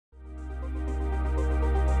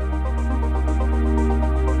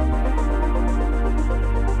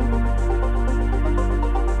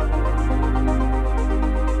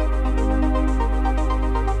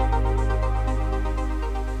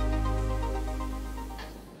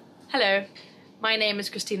Hello, my name is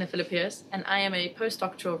Christina Philippeos and I am a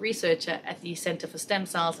postdoctoral researcher at the Centre for Stem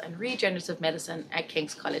Cells and Regenerative Medicine at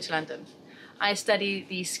King's College London. I study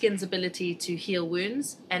the skin's ability to heal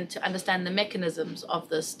wounds and to understand the mechanisms of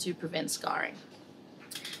this to prevent scarring.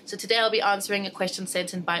 So today I'll be answering a question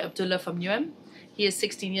sent in by Abdulla from Newham. He is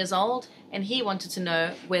 16 years old and he wanted to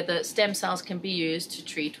know whether stem cells can be used to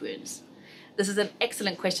treat wounds. This is an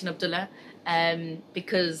excellent question, Abdulla,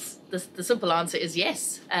 because the simple answer is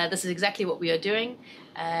yes. This is exactly what we are doing.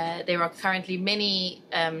 There are currently many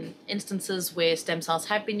instances where stem cells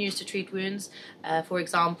have been used to treat wounds. For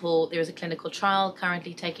example, there is a clinical trial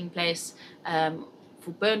currently taking place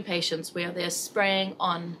for burn patients where they're spraying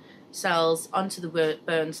on cells onto the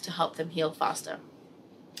burns to help them heal faster.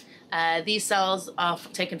 These cells are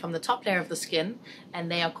taken from the top layer of the skin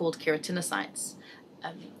and they are called keratinocytes.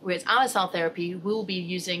 Whereas our cell therapy will be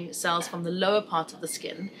using cells from the lower part of the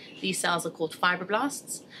skin. These cells are called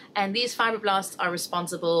fibroblasts, and these fibroblasts are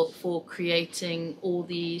responsible for creating all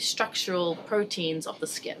the structural proteins of the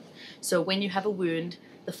skin. So when you have a wound,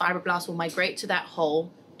 the fibroblasts will migrate to that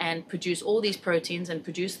hole and produce all these proteins and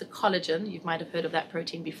produce the collagen, you might have heard of that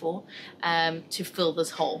protein before, to fill this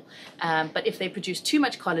hole. But if they produce too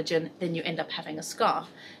much collagen, then you end up having a scar.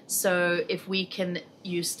 So if we can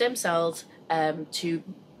use stem cells to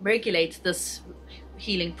regulate this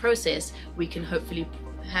healing process, we can hopefully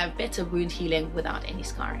have better wound healing without any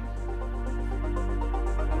scarring.